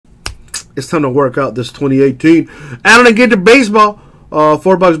It's time to work out this 2018 Allen Ginter Baseball.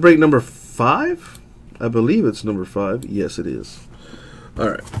 4-box break number 5. I believe it's number 5. Yes, it is. All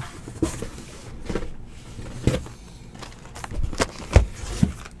right.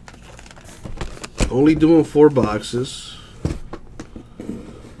 Only doing 4 boxes.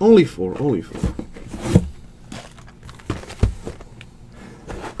 Only 4. Only 4.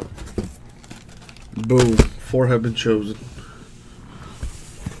 Boom. 4 have been chosen.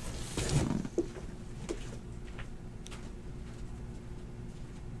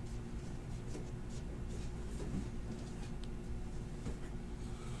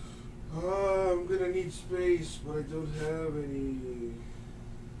 I'm gonna need space, but I don't have any.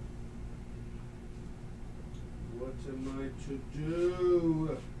 What am I to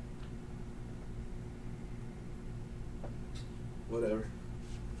do? Whatever.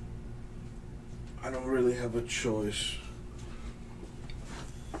 I don't really have a choice.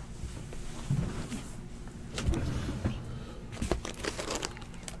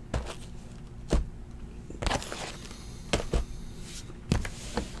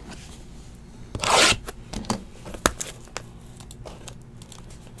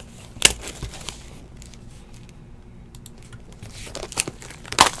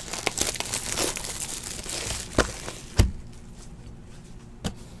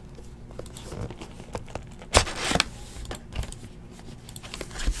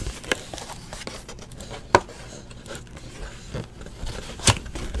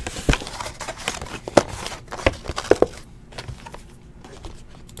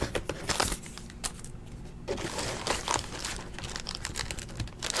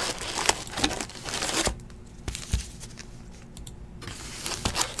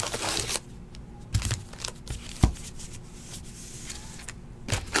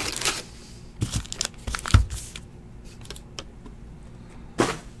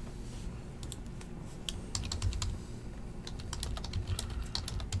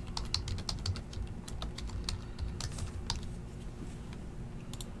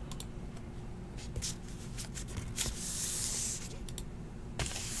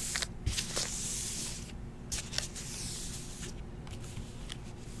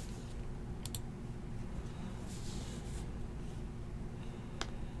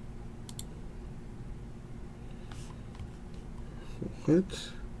 What?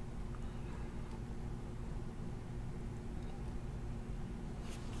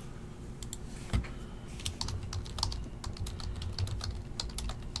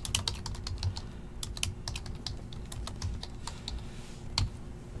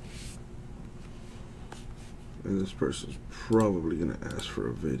 And this person's probably gonna ask for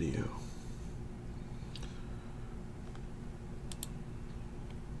a video.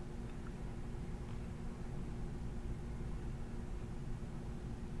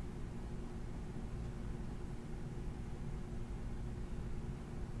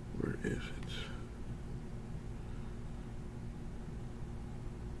 Where is it?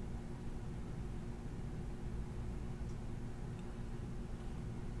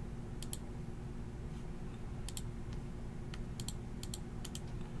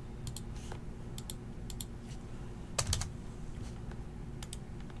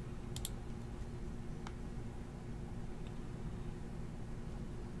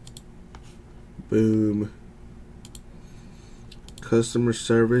 Boom. Customer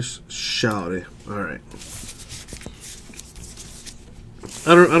service, shout it. All right.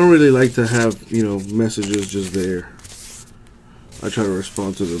 I don't really like to have, you know, messages just there. I try to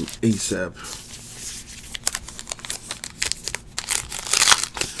respond to them ASAP.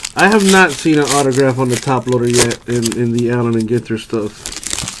 I have not seen an autograph on the top loader yet in the Allen and Ginter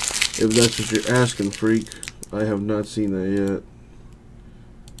stuff. If that's what you're asking, freak. I have not seen that yet.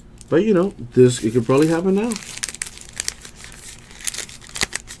 But you know, it could probably happen now.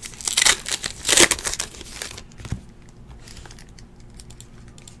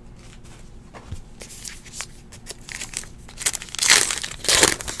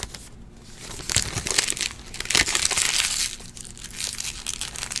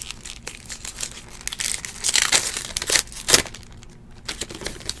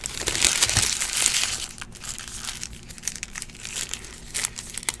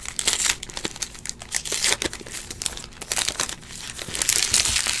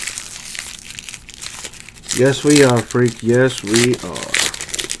 Yes, we are, freak. Yes, we are.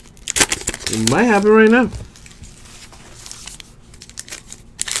 It might happen right now.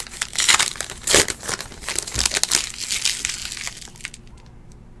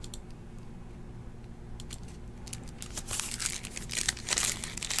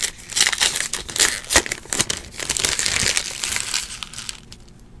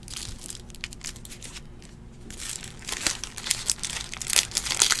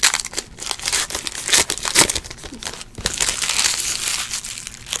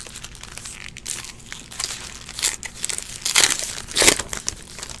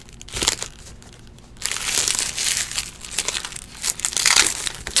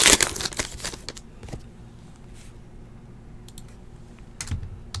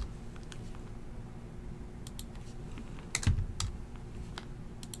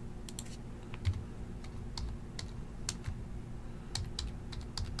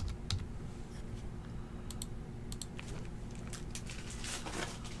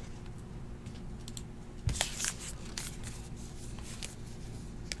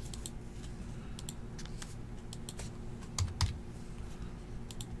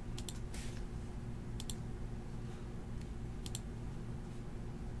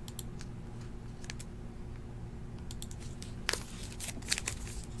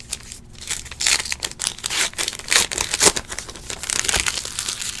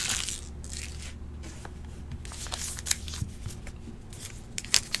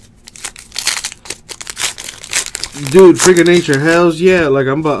 Dude, freaking nature, hells yeah! Like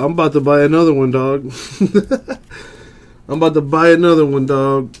I'm about to buy another one, dog. I'm about to buy another one,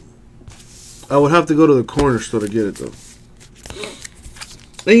 dog. I would have to go to the corner store to get it though.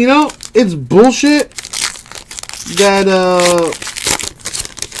 And you know, it's bullshit that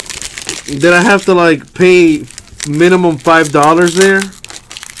that I have to like pay minimum $5 there.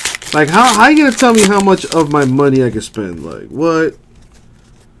 Like how you gonna tell me how much of my money I can spend? Like what?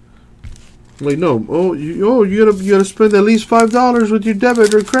 Like no, you gotta spend at least $5 with your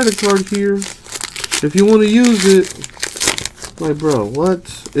debit or credit card here if you want to use it. Like bro,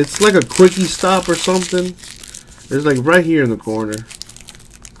 what? It's like a quickie stop or something. It's like right here in the corner.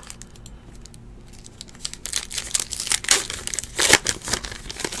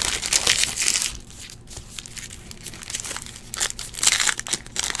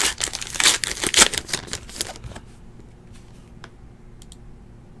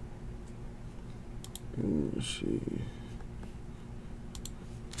 Let me see.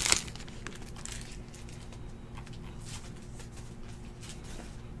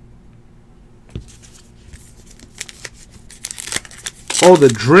 Oh, the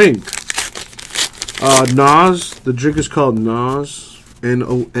drink. Nos. The drink is called Nos.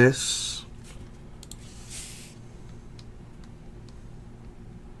 N-O-S.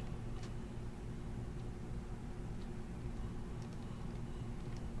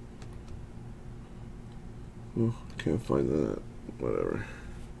 Oh, can't find that. Whatever.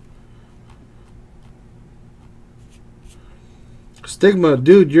 Stigma,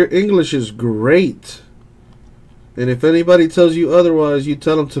 dude, your English is great. And if anybody tells you otherwise, you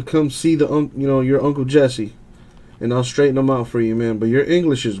tell them to come see your Uncle Jesse, and I'll straighten them out for you, man. But your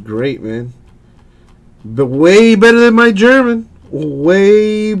English is great, man. But way better than my German.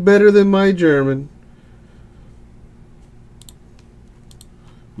 Way better than my German.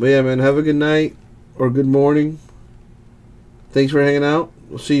 But yeah, man, have a good night or good morning. Thanks for hanging out.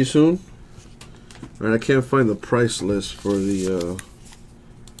 We'll see you soon. Alright, I can't find the price list for the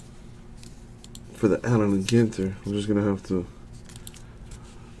Allen Ginter. I'm just gonna have to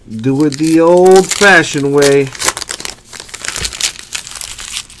do it the old-fashioned way.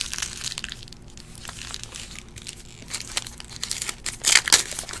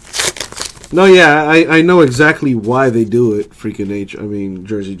 No, yeah, I know exactly why they do it, freaking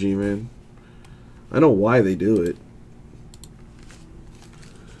Jersey G, man. I know why they do it.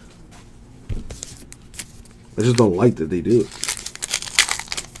 I just don't like that they do it.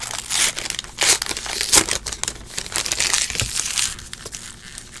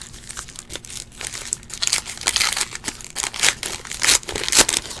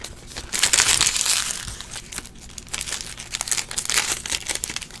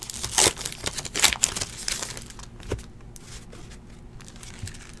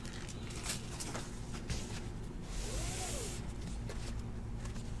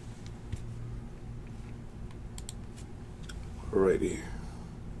 Alrighty.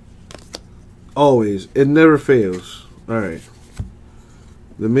 Always. It never fails. Alright.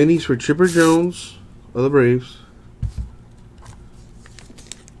 The minis for Chipper Jones of the Braves.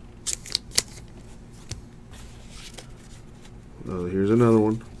 Here's another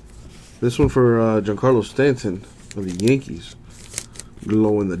one. This one for Giancarlo Stanton of the Yankees.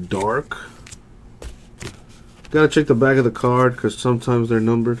 Glow in the dark. Gotta check the back of the card because sometimes they're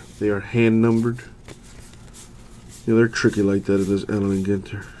numbered. They are hand numbered. Yeah, they're tricky like that. It is Allen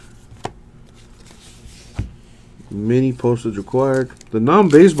Ginter. Mini postage required. The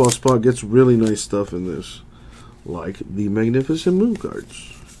non-baseball spot gets really nice stuff in this, like the Magnificent Moon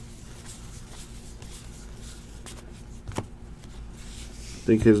cards. I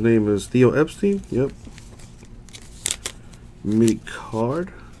think his name is Theo Epstein. Yep. Mini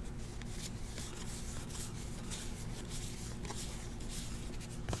card.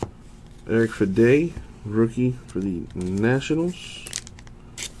 Eric Fede, rookie for the Nationals.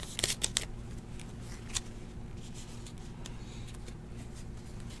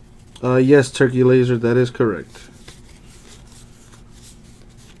 Yes, Turkey Laser, that is correct.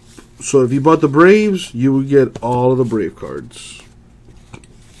 So if you bought the Braves, you would get all of the Brave cards.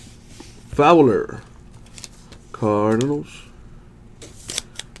 Fowler, Cardinals.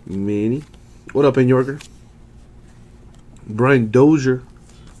 Mini. What up, in Yorker? Brian Dozier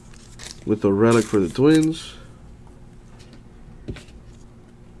with the relic for the Twins.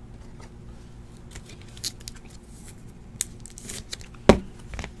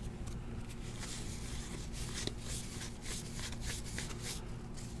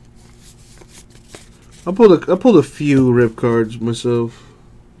 I pulled a few rip cards myself.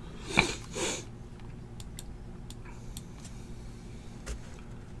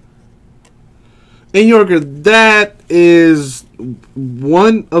 And Yorker, that is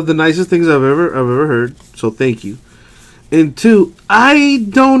one of the nicest things I've ever heard. So thank you. And two, I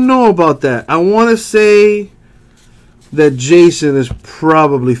don't know about that. I want to say that Jason is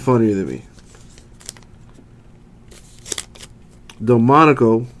probably funnier than me.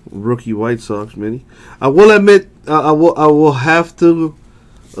 Delmonico, rookie White Sox mini. I will admit, I will have to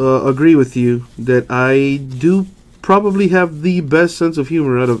agree with you that I do probably have the best sense of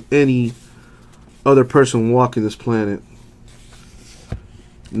humor out of any other person walking this planet.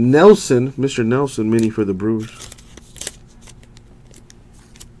 Nelson, Mr. Nelson, mini for the Brewers.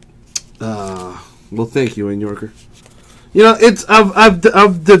 Well, thank you, New Yorker. You know, it's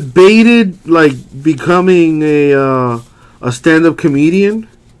I've debated like becoming a stand-up comedian.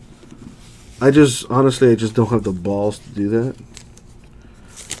 Honestly, I just don't have the balls to do that.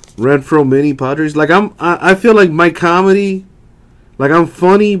 Renfro mini Padres. Like I feel like my comedy, like I'm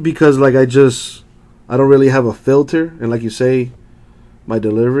funny because like I don't really have a filter, and like you say, my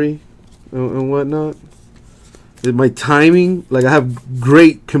delivery and whatnot. My timing, like I have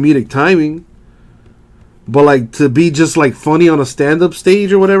great comedic timing, but like to be just like funny on a stand-up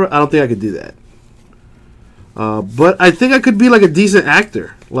stage or whatever, I don't think I could do that. But I think I could be like a decent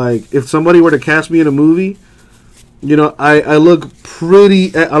actor. Like if somebody were to cast me in a movie, you know, I look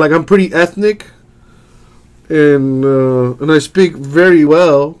pretty, like I'm pretty ethnic, and I speak very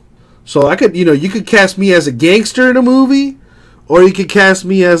well. So I could, you could cast me as a gangster in a movie, or you could cast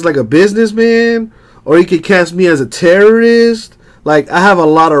me as like a businessman, or you could cast me as a terrorist. Like I have a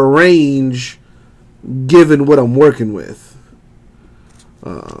lot of range, given what I'm working with.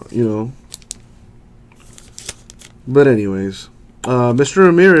 But anyways, Mr.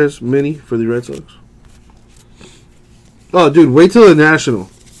 Ramirez mini for the Red Sox. Oh, dude, wait till the National.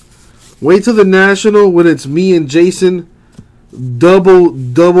 Wait till the National when it's me and Jason double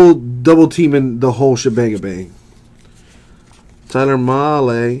teaming the whole shebang bang. Tyler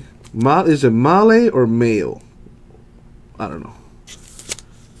Mahle. Is it Mahle or Mayo? I don't know.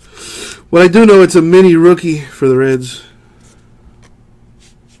 Well, I do know it's a mini rookie for the Reds.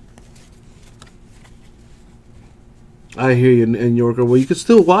 I hear you, and Yorker. Well, you can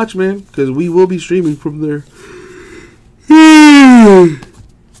still watch, man, because we will be streaming from there.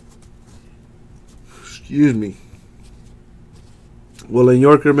 Excuse me. Well, in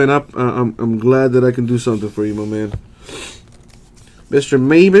Yorker, man, I'm glad that I can do something for you, my man. Mr.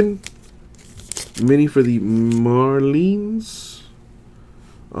 Maben, mini for the Marlins.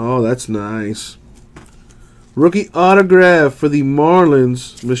 Oh, that's nice. Rookie autograph for the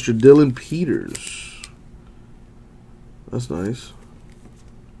Marlins, Mr. Dylan Peters. That's nice.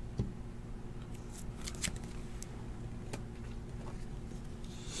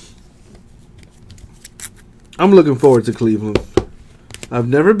 I'm looking forward to Cleveland. I've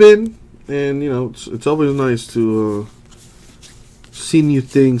never been, and it's always nice to see new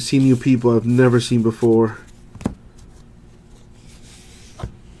things, see new people I've never seen before.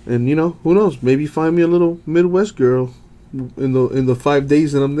 And who knows? Maybe find me a little Midwest girl in the 5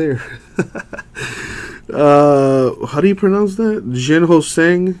 days that I'm there. How do you pronounce that? Jin Ho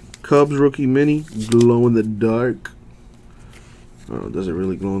Sang, Cubs rookie mini, glow in the dark. Oh, does it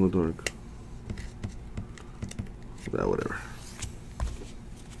really glow in the dark? Whatever.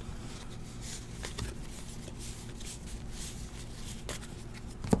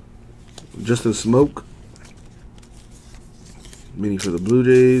 Justin Smoke, mini for the Blue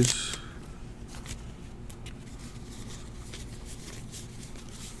Jays.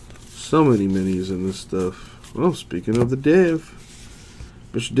 So many minis in this stuff. Well, speaking of the Dev,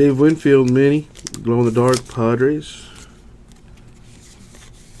 Mr. Dave Winfield mini, glow in the dark Padres.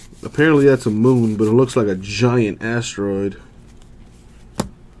 Apparently that's a moon, but it looks like a giant asteroid.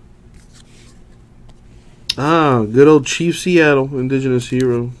 Ah, good old Chief Seattle, indigenous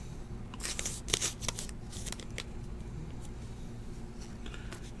hero.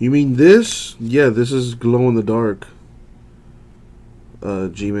 You mean this? Yeah, this is glow in the dark.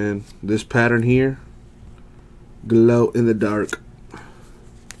 G-Man. This pattern here, glow in the dark.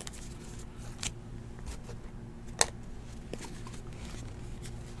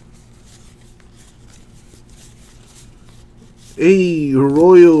 Hey,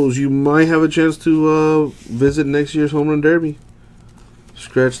 Royals, you might have a chance to visit next year's Home Run Derby.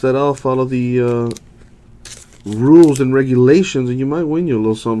 Scratch that off, follow the rules and regulations, and you might win you a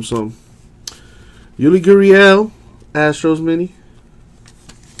little something. Yuli Gurriel, Astros mini.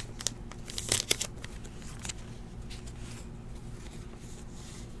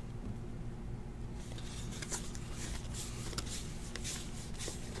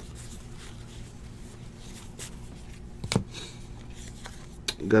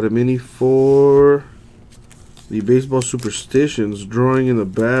 Got a mini for the Baseball Superstitions. Drawing in the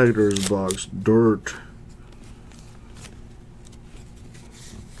Baggers box. Dirt.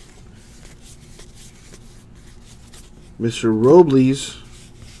 Mr. Robles.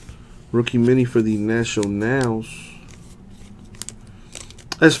 Rookie mini for the Nationals.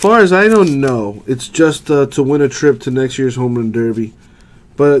 As far as I don't know, it's just to win a trip to next year's Home Run Derby.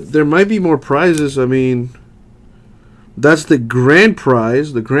 But there might be more prizes. I mean, that's the grand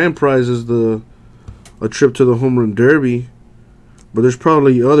prize. The grand prize is a trip to the Home Run Derby. But there's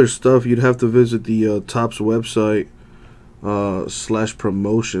probably other stuff. You'd have to visit the Topps website /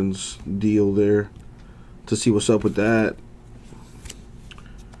 promotions deal there to see what's up with that.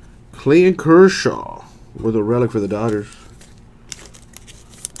 Clayton Kershaw with a relic for the Dodgers.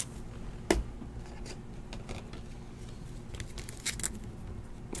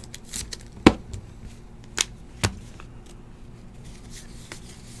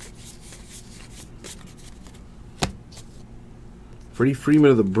 Freddie Freeman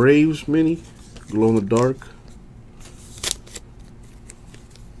of the Braves mini. Glow in the dark.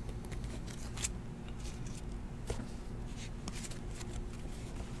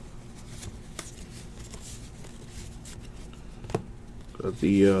 Got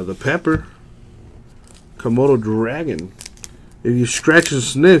the pepper. Komodo Dragon. If you scratch and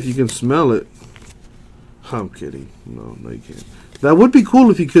sniff, you can smell it. I'm kidding. No, you can't. That would be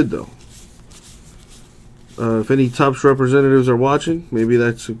cool if you could, though. If any Topps representatives are watching, maybe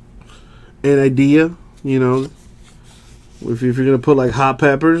that's an idea. You know, if you're gonna put like hot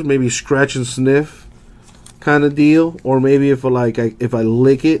peppers, maybe scratch and sniff kind of deal, or maybe if if I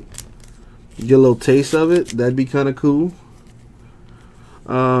lick it, get a little taste of it, that'd be kind of cool.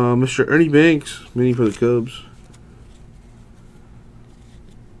 Mr. Ernie Banks, mini for the Cubs.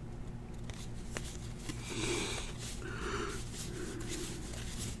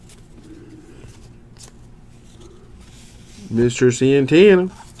 Mr. Santana,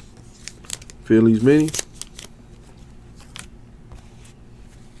 Phillies mini.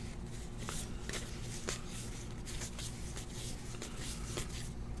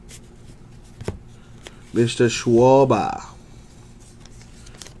 Mr. Schwarber,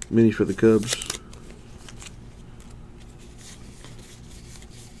 mini for the Cubs.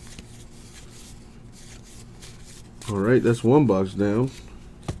 All right, that's one box down.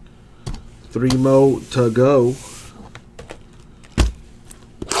 3 more to go.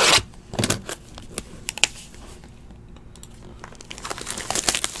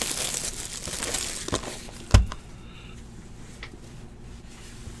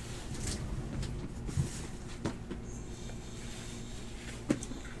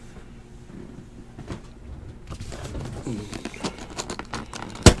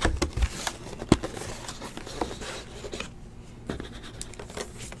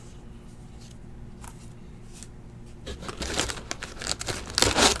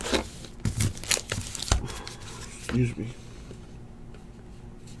 Excuse me.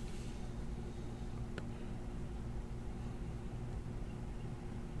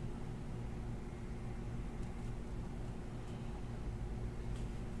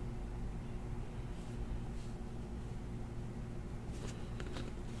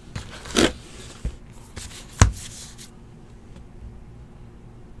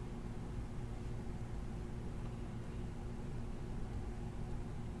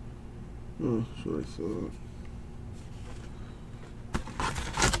 Oh, that's what I thought.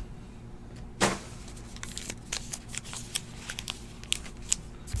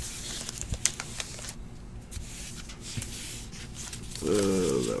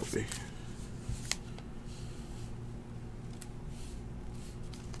 That'll be.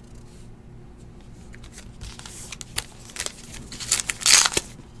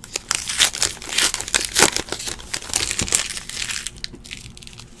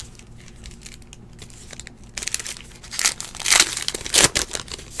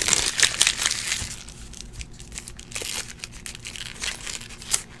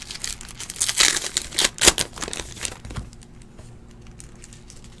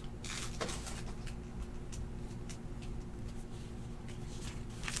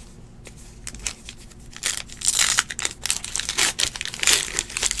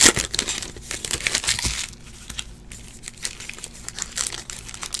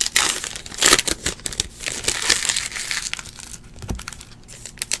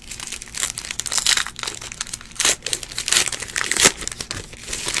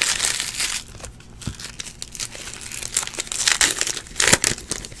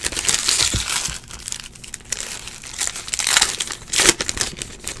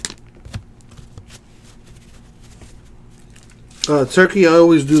 Turkey, I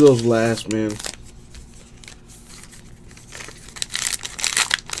always do those last, man.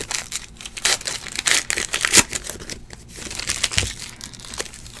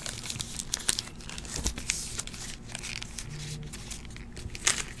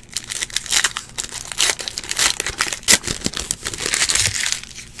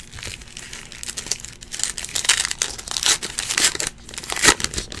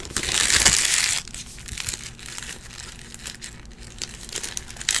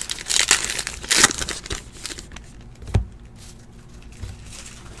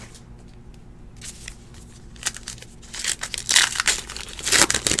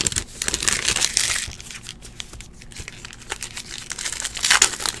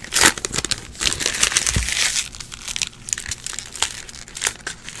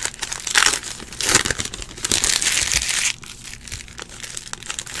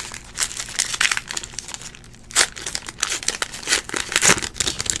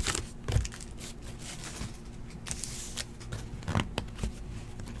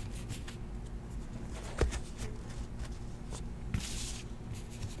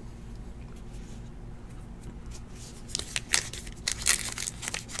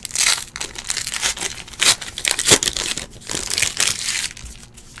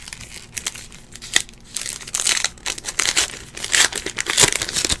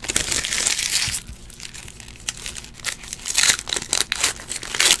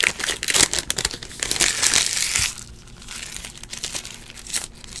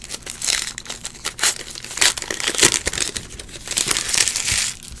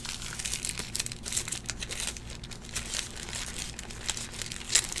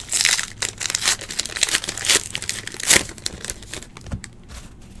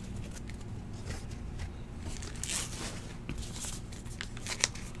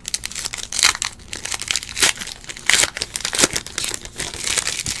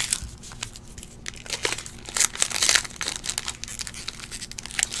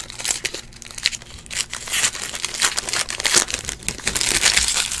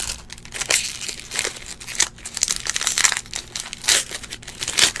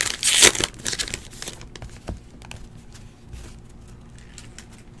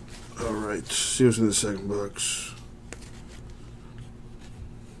 Alright, see what's in the second box.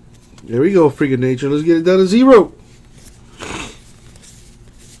 There we go, freaking nature. Let's get it down to 0.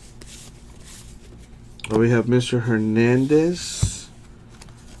 Oh, we have Mr. Hernandez.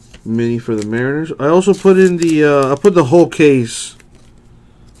 Mini for the Mariners. I also put in the, I put the whole case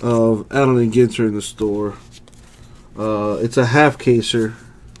of Allen Ginter in the store. It's a half caser,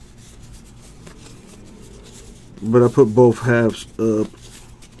 but I put both halves up.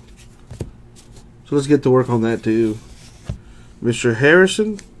 So let's get to work on that too. Mr.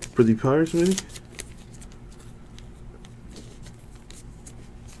 Harrison for the Pirates mini.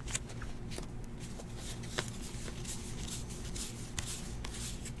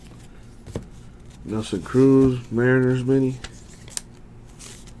 Nelson Cruz, Mariners mini.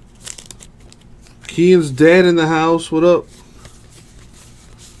 Kean's dad in the house. What up?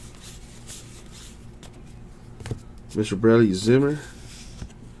 Mr. Bradley Zimmer.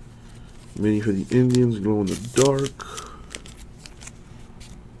 Mini for the Indians, glow in the dark.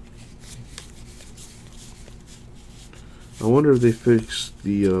 I wonder if they fixed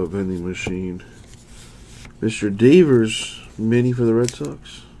the vending machine. Mr. Davers, mini for the Red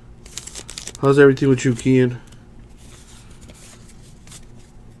Sox. How's everything with you, Kian?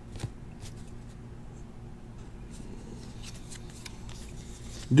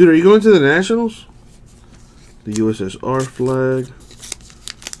 Dude, are you going to the Nationals? The USSR flag.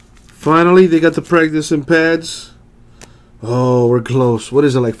 Finally, they got to practice in pads. Oh, we're close. What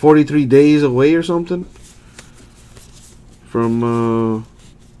is it, like 43 days away or something? From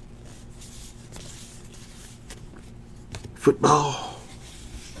football.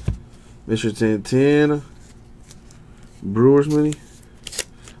 Mr. Santana. Brewers mini.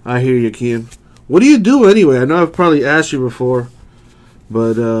 I hear you, Ken. What do you do anyway? I know I've probably asked you before,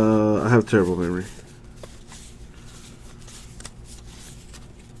 but I have terrible memory.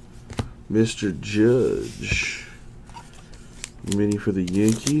 Mr. Judge. Mini for the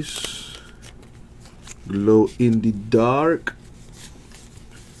Yankees. Glow in the dark.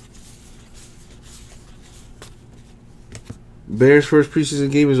 Bears' first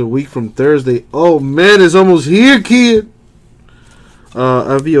preseason game is a week from Thursday. Oh man, it's almost here, kid.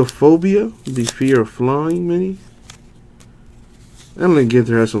 Aviophobia, the fear of flying mini. Allen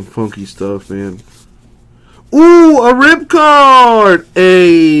Ginter has some funky stuff, man. Ooh, a rip card!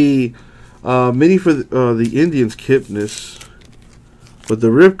 A mini for the Indians, Kipnis. But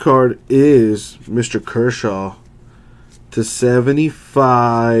the rip card is Mr. Kershaw.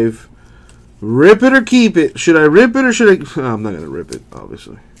 /75. Rip it or keep it. Should I rip it or should I? Oh, I'm not going to rip it,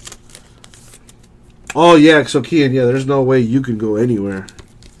 obviously. Oh, yeah, so Kian, yeah, there's no way you can go anywhere.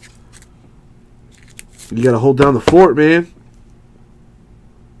 You got to hold down the fort, man.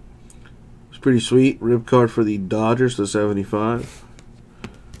 It's pretty sweet. Rip card for the Dodgers /75.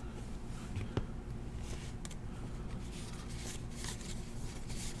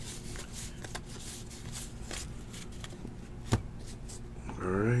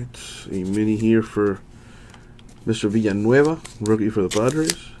 Alright, a mini here for Mr. Villanueva, rookie for the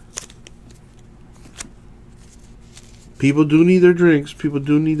Padres. People do need their drinks. People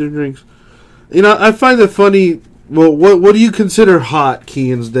do need their drinks. You know, I find it funny. Well, what do you consider hot,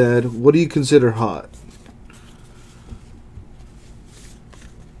 Kian's dad? What do you consider hot?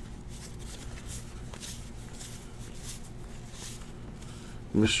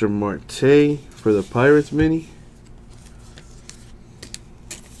 Mr. Marte for the Pirates mini.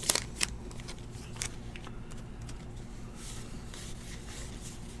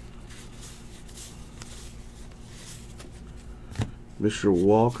 Mr.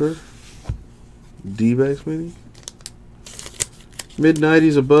 Walker, D-backs mini.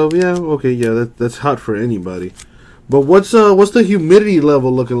 Mid-90s above, yeah, okay, yeah, that's hot for anybody. But what's the humidity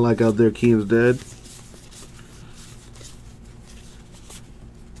level looking like out there, Keen's dad?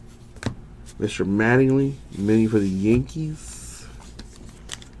 Mr. Mattingly, mini for the Yankees.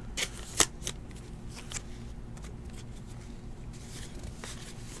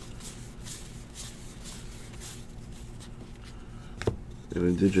 An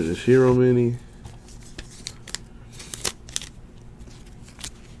Indigenous Hero mini.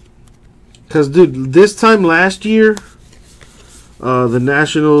 Because, dude, this time last year, the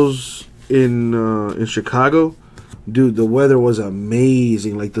Nationals in Chicago, dude, the weather was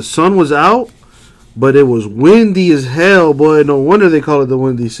amazing. Like, the sun was out, but it was windy as hell, boy. No wonder they call it the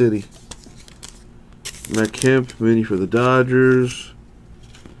Windy City. Matt Kemp, mini for the Dodgers.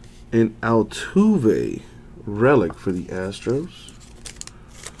 And Altuve, relic for the Astros.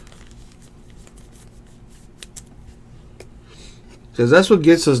 Because that's what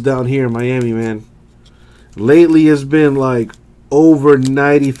gets us down here in Miami, man. Lately, it's been like over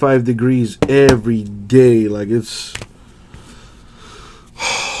 95 degrees every day. Like, it's...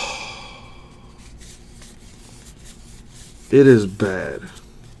 It is bad.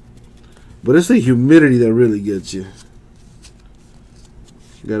 But it's the humidity that really gets you.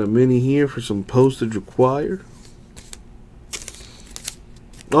 Got a mini here for some postage required.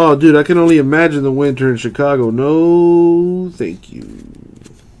 Oh, dude, I can only imagine the winter in Chicago. No, thank you.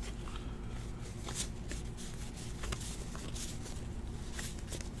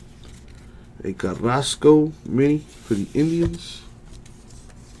 A Carrasco mini for the Indians.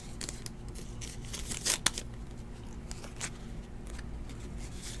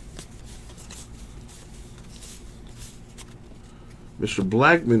 Mr.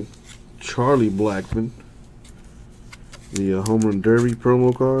 Blackman, Charlie Blackman. The Home Run Derby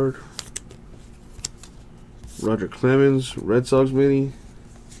promo card. Roger Clemens, Red Sox mini.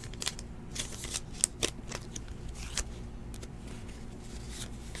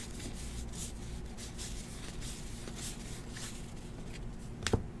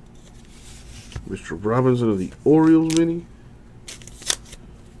 Mr. Robinson of the Orioles mini.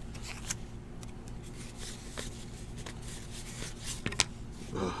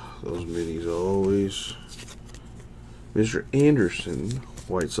 Those minis always. Mr. Anderson,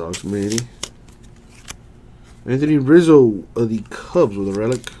 White Sox mini. Anthony Rizzo of the Cubs with a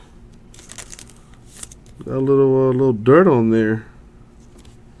relic. Got a little dirt on there.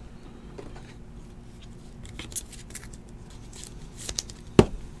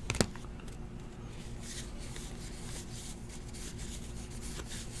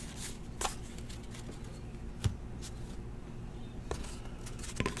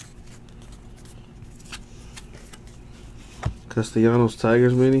 Castellanos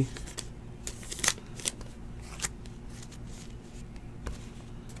Tigers mini.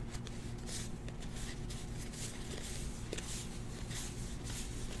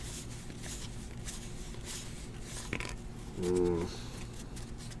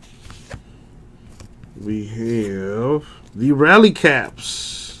 We have the Rally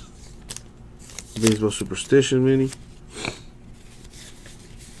Caps. Baseball Superstition mini.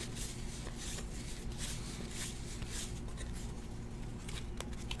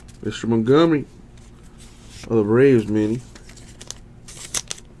 Mr. Montgomery of the Braves mini.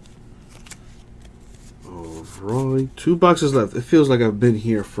 Alright, 2 boxes left. It feels like I've been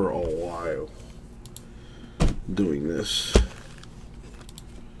here for a while doing this.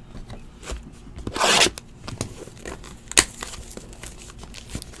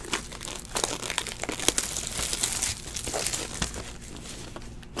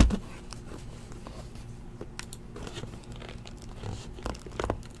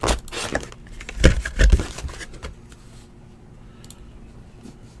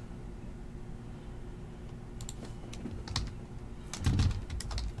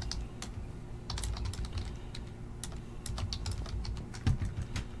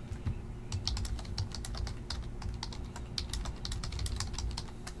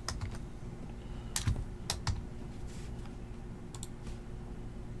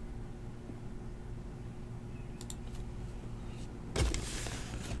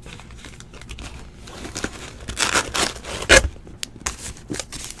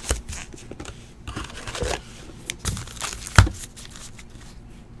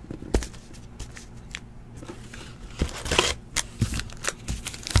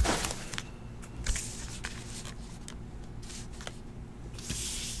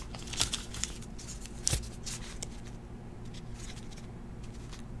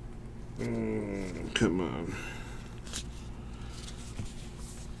 Come on.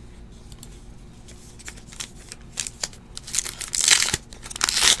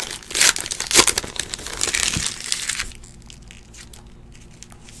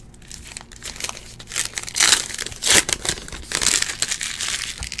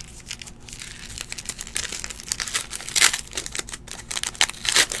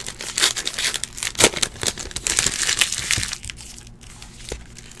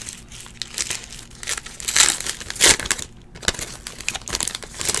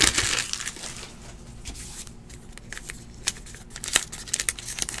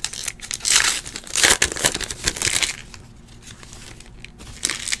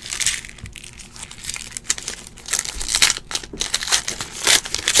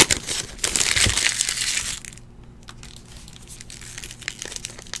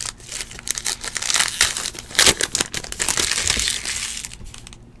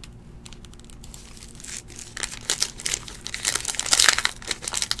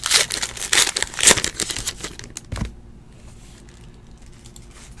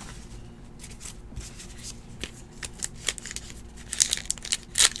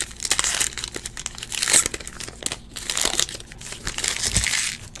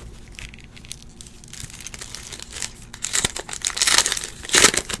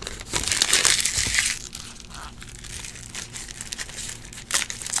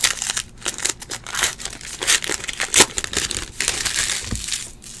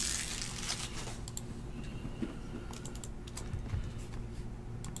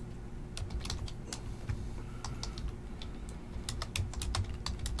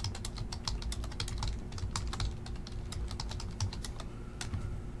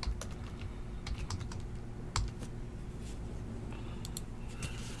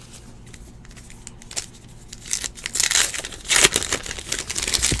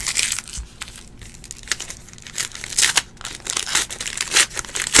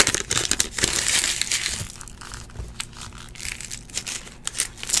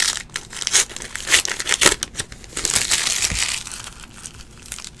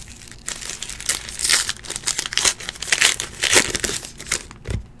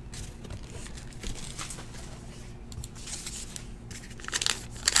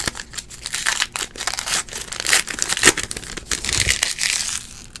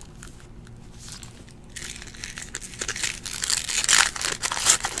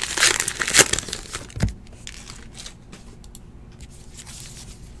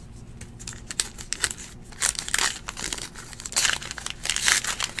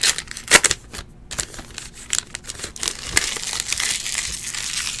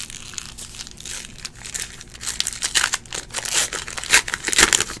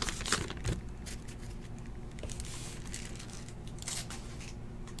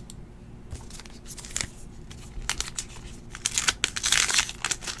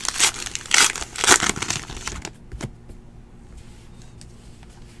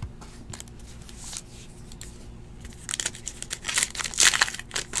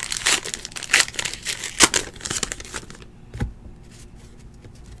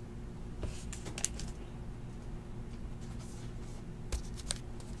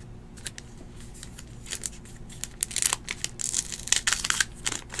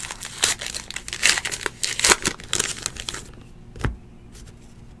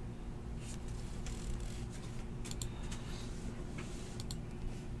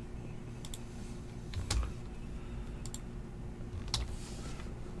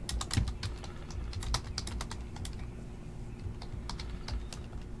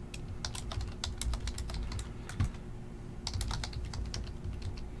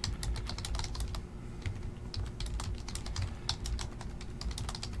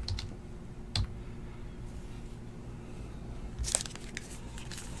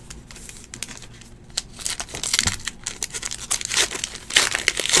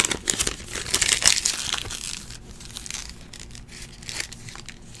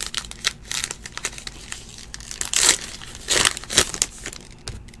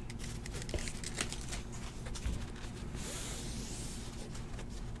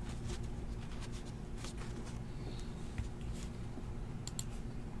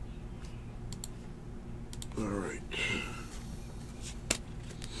 Alright.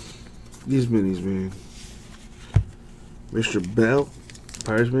 These minis, man. Mr. Bell,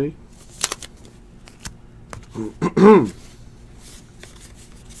 Pirates mini.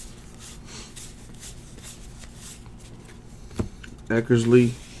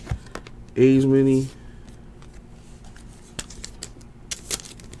 Eckersley, A's mini.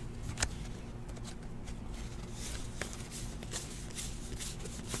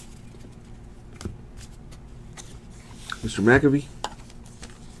 Mr. McAfee.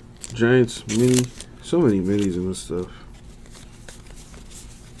 Giants mini. So many minis in this stuff.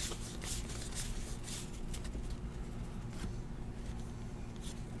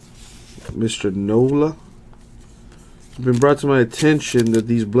 Mr. Nola. It's been brought to my attention that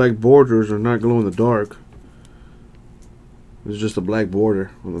these black borders are not glow in the dark. It's just a black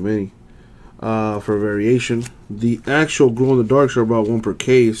border on the mini. For variation. The actual glow in the darks are about 1 per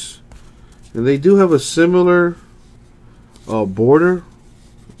case. And they do have a similar border.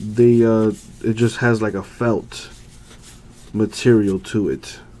 It just has like a felt material to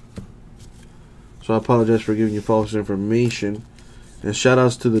it. So I apologize for giving you false information. And shout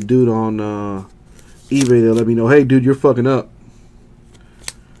outs to the dude on eBay that let me know, hey dude, you're fucking up.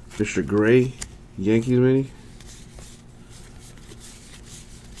 Mr. Gray, Yankees mini.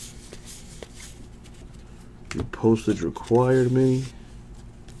 The postage required mini.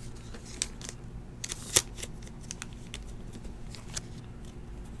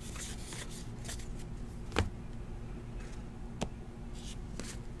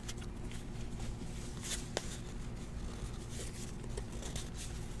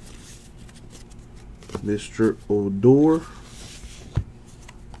 Mr. Odor,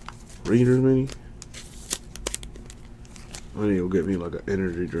 Rangers mini. I need to go get me like an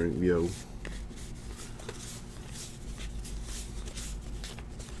energy drink, yo.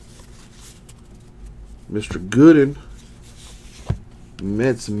 Mr. Gooden,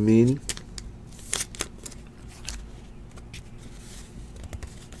 Mets mini.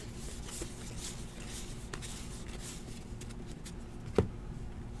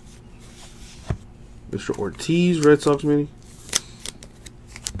 Mr. Ortiz, Red Sox mini.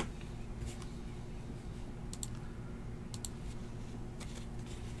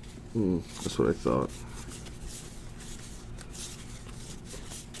 That's what I thought.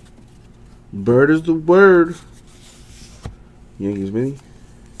 Bird is the word. Yankees mini.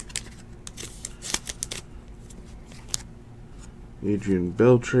 Adrian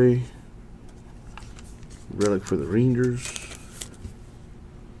Beltre. Relic for the Rangers.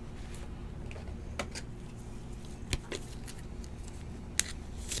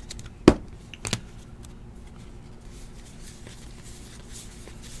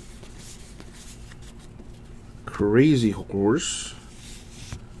 Crazy Horse.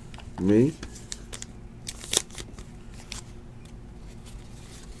 Me.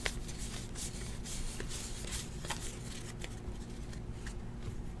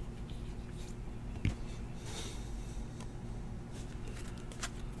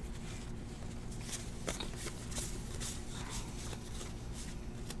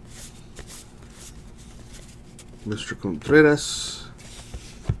 Mr. Contreras.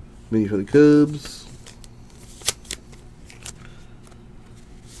 Mini for the Cubs.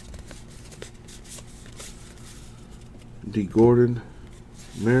 D. Gordon,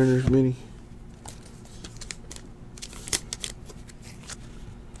 Mariners mini.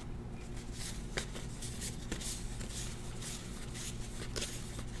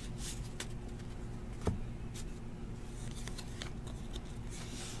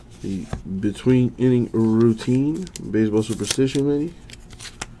 The between inning routine, baseball superstition mini.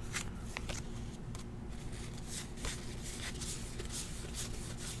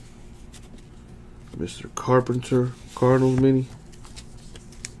 Mr. Carpenter, Cardinals mini.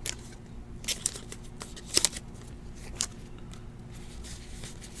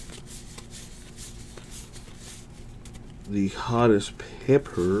 The hottest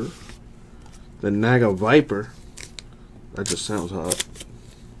pepper, the Naga Viper. That just sounds hot.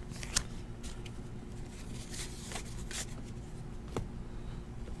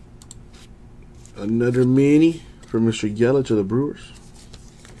 Another mini for Mr. Yelich of the Brewers.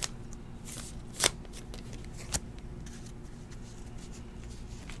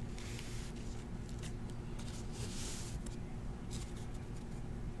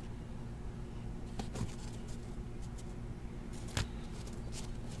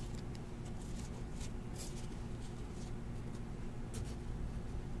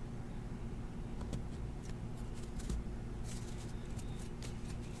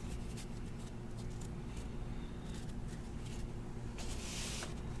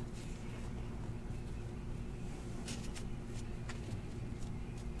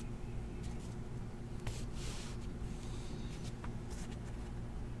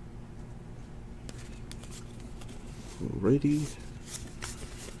 Alrighty.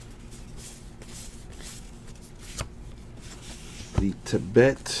 The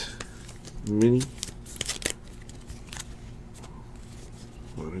Tibet mini.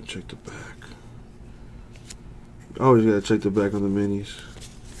 Let me check the back. Always gotta check the back on the minis.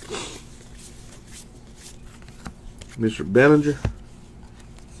 Mr. Bellinger.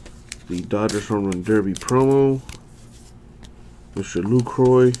 The Dodgers Home Run Derby promo. Mr.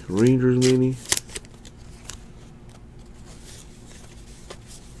 Lucroy, Rangers mini.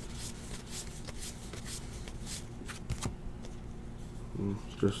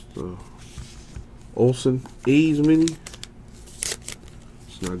 Just Olsen A's mini.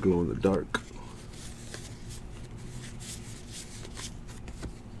 It's not glow in the dark.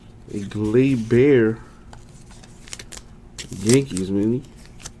 A Gleyber Yankees mini.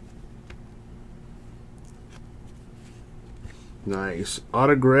 Nice.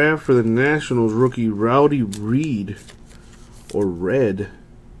 Autograph for the Nationals rookie Rowdy Reed. Or red.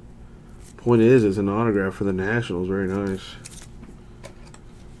 Point is, it's an autograph for the Nationals. Very nice.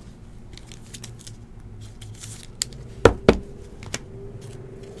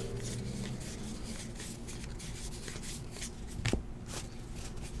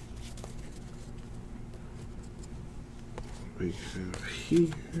 We have here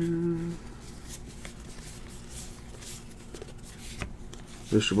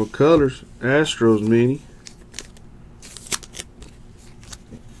Mr. McCullers, Astros mini.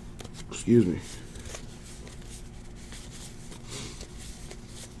 Excuse me.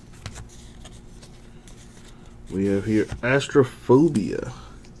 We have here Astrophobia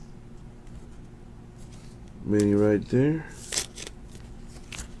mini right there.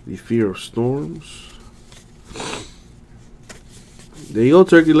 The Fear of Storms. There you go,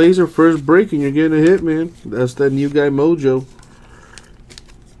 Turkey Laser. First break and you're getting a hit, man. That's that new guy mojo.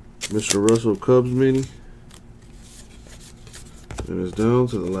 Mr. Russell Cubs mini. And it's down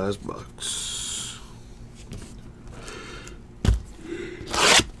to the last box.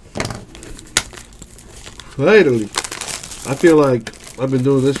 Finally. I feel like I've been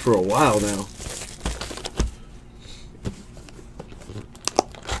doing this for a while now.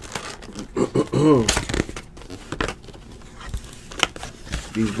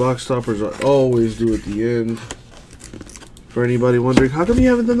 These box toppers I always do at the end. For anybody wondering, how come you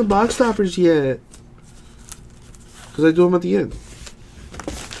haven't done the box toppers yet? Because I do them at the end.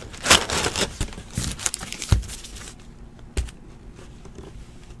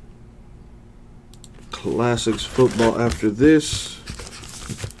 Classics football after this.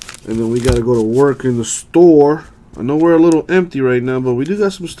 And then we got to go to work in the store. I know we're a little empty right now, but we do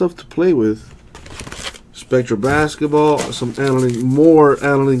got some stuff to play with. Spectra basketball, some more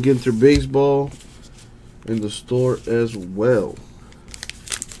Allen Ginter Baseball in the store as well.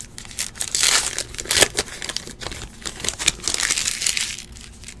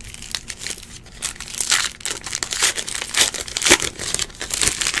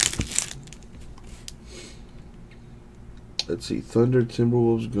 Let's see, Thunder,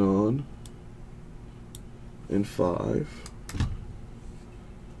 Timberwolves gone in 5.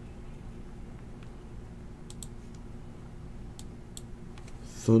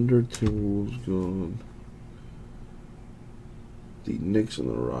 Thunder, Timberwolves gone. The Knicks and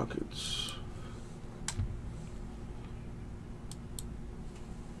the Rockets.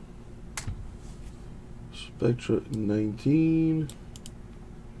 Spectra 19.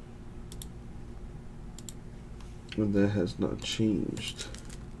 And that has not changed.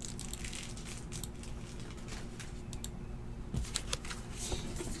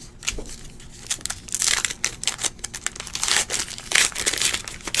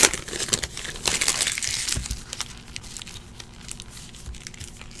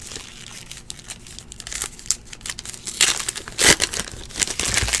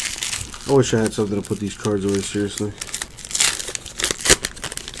 I wish I had something to put these cards away, seriously.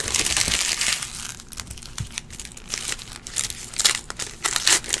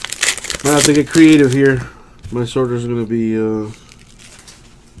 Might have to get creative here. My sorter's gonna be,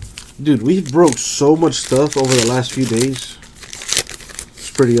 dude, we broke so much stuff over the last few days.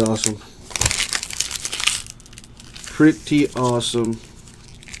 It's pretty awesome. Pretty awesome.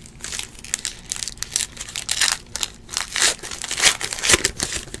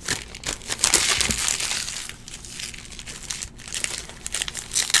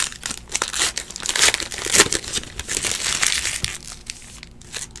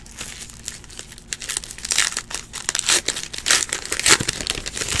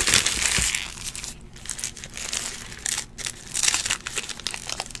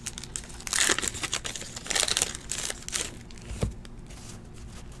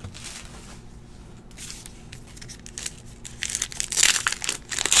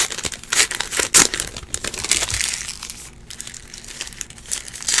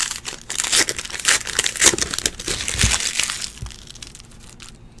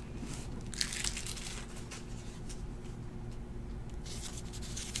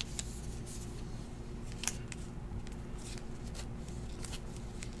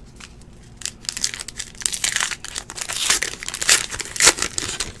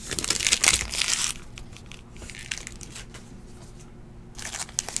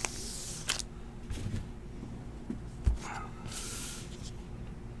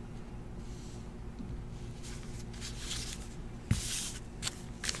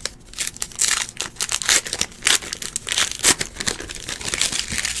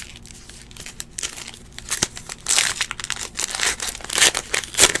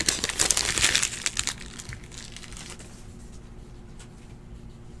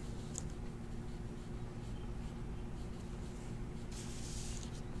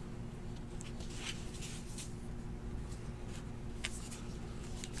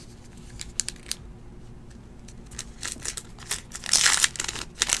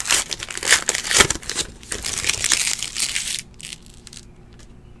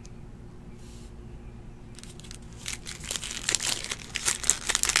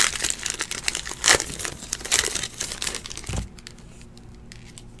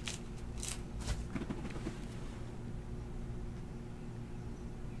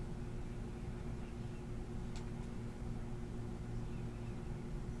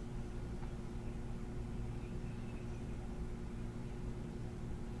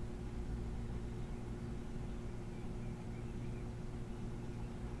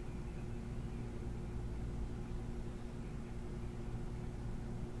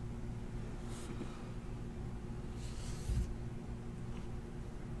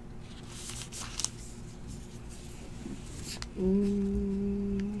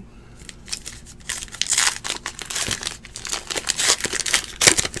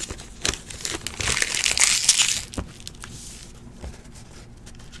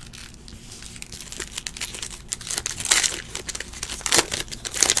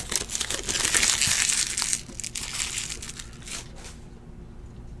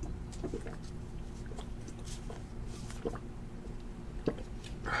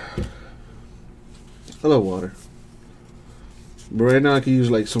 I love water. But right now I could use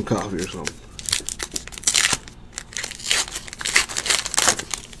like some coffee or something.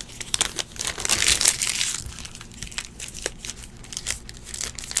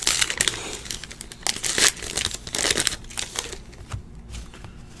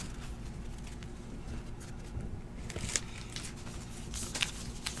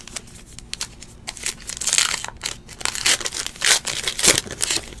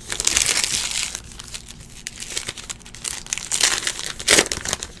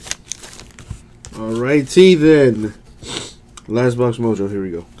 Alrighty then. Last box mojo. Here we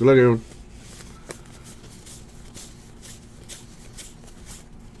go. Good luck, everyone.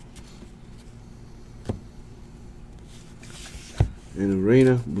 And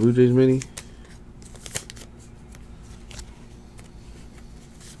Arena Blue Jays mini.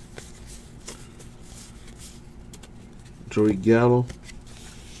 Joey Gallo.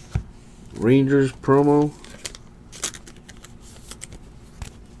 Rangers promo.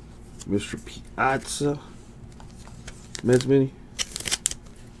 Mr. Piazza. Mets mini.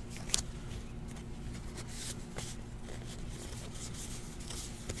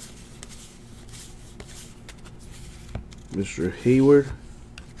 Mr. Hayward.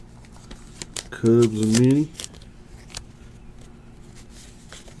 Cubs mini.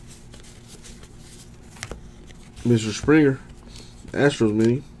 Mr. Springer. Astros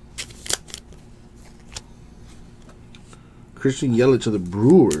mini. Christian Yelich of the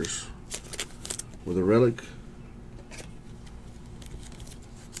Brewers with a relic.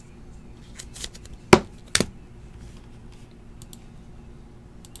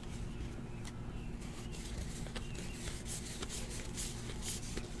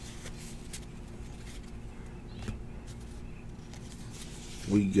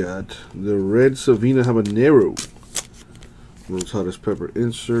 We got the red Savina Habanero. World's Hottest Pepper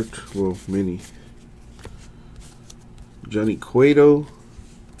insert. Well, mini. Johnny Cueto.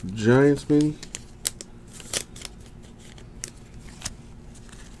 Giants mini.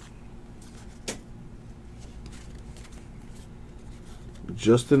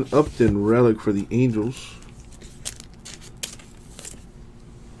 Justin Upton relic for the Angels.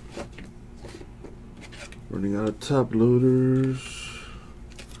 Running out of top loaders.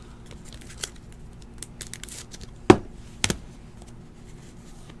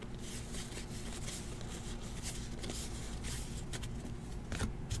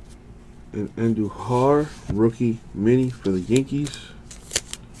 And Andujar rookie mini for the Yankees.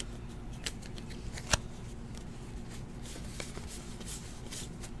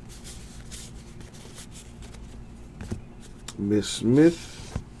 Miss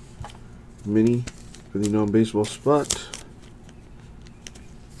Smith mini for the non-baseball spot.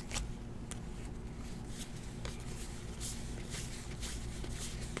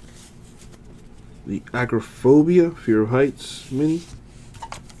 The Acrophobia Fear of Heights mini.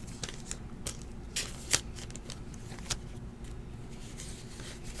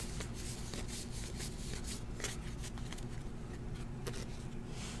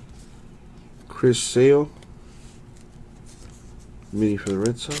 Chris Sale mini for the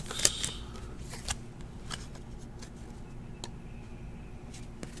Red Sox.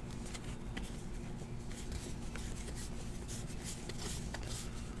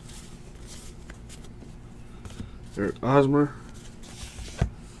 Eric Osmer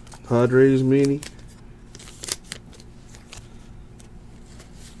Padres mini.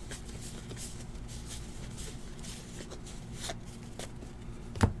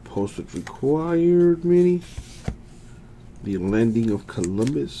 Postage required mini. The Landing of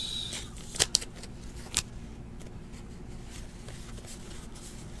Columbus.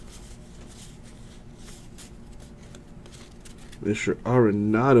 Mr.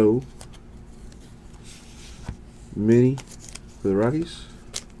 Arenado mini for the Rockies.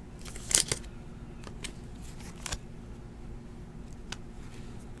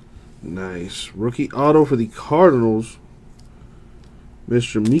 Nice. Rookie auto for the Cardinals.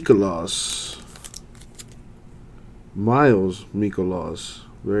 Mr. Mikolas. Miles Mikolas.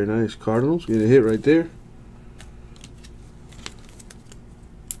 Very nice. Cardinals getting a hit right there.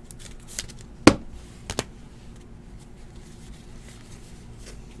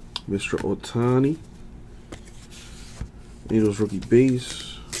 Mr. Otani. Angels rookie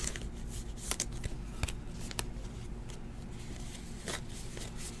base.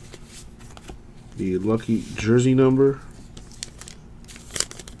 The lucky jersey number.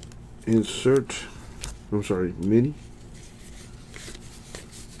 Insert. I'm sorry, mini.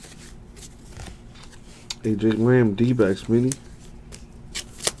 AJ Lamb D-backs mini.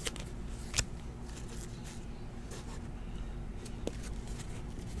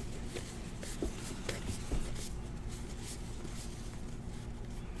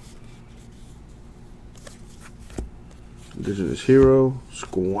 Indigenous Hero,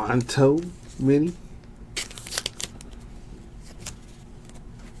 Squanto mini.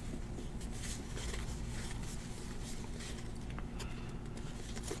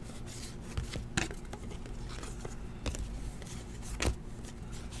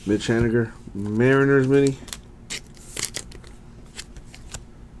 Mitch Haniger, Mariners mini.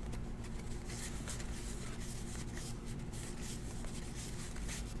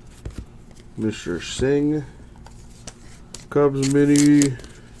 Mr. Singh, Cubs mini.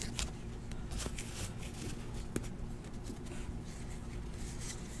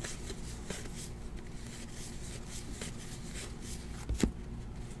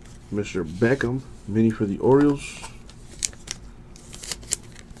 Mr. Beckham, mini for the Orioles.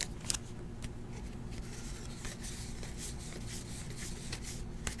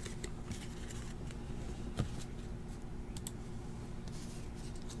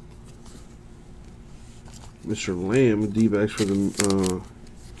 Mr. Lamb, D-backs for the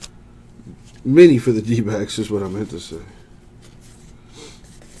mini for the D-backs is what I meant to say.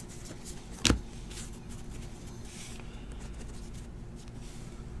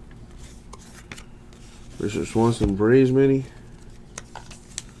 Mr. Swanson, Braves mini.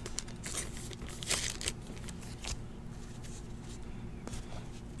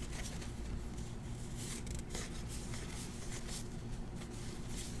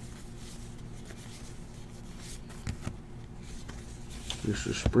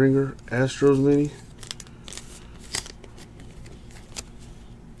 Mr. Springer, Astros mini.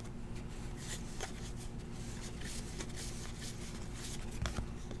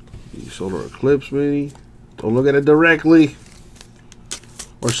 The Solar Eclipse mini. Don't look at it directly.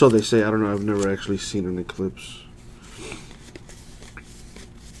 Or so they say. I don't know. I've never actually seen an eclipse.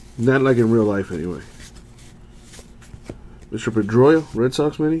 Not like in real life, anyway. Mr. Pedroia, Red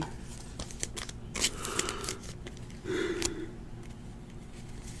Sox mini.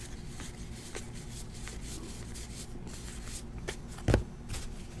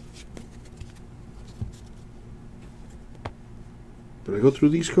 Did I go through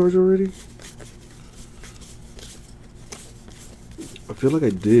these cards already? I feel like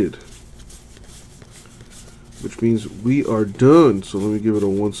I did. Which means we are done. So let me give it a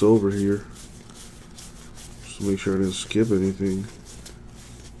once over here. Just to make sure I didn't skip anything.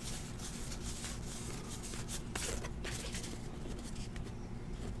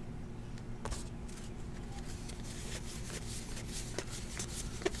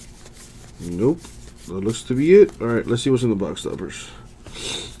 Nope. That looks to be it. Alright, let's see what's in the box toppers.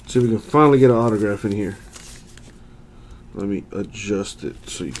 See if we can finally get an autograph in here. Let me adjust it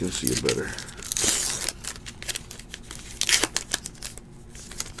so you can see it better.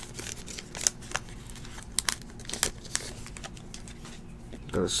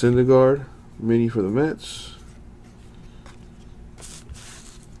 Got a Syndergaard mini for the Mets.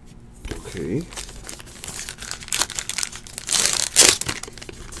 Okay.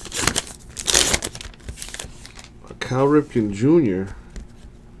 A Cal Ripken Jr.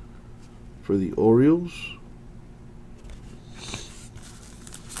 for the Orioles.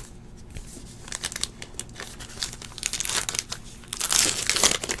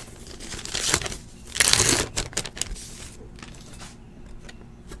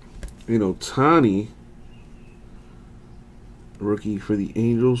 Ohtani, rookie for the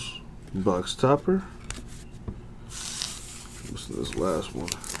Angels, box topper. What's this last one?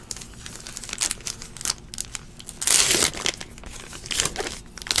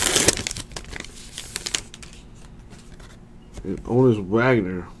 And Honus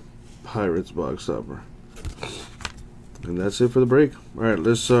Wagner, Pirates box topper. And that's it for the break. All right,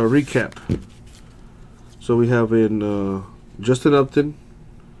 let's recap. So we have in Justin Upton,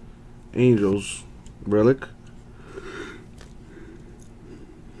 Angels relic.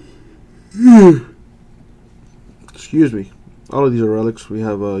 Excuse me. All of these are relics. We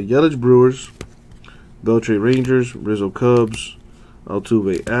have Yelich Brewers, Beltre Rangers, Rizzo Cubs,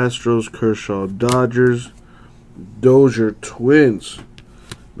 Altuve Astros, Kershaw Dodgers, Dozier Twins.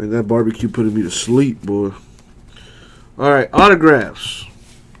 Man, that barbecue putting me to sleep, boy. All right, autographs.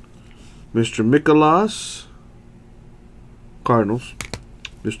 Mr. Mikolas, Cardinals.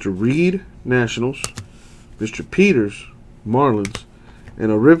 Mr. Reed, Nationals. Mr. Peters, Marlins.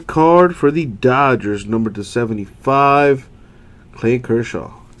 And a rip card for the Dodgers, numbered to 75, Clay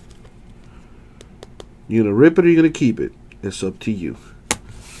Kershaw. You gonna rip it or you gonna keep it? It's up to you.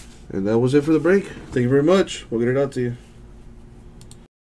 And that was it for the break. Thank you very much. We'll get it out to you.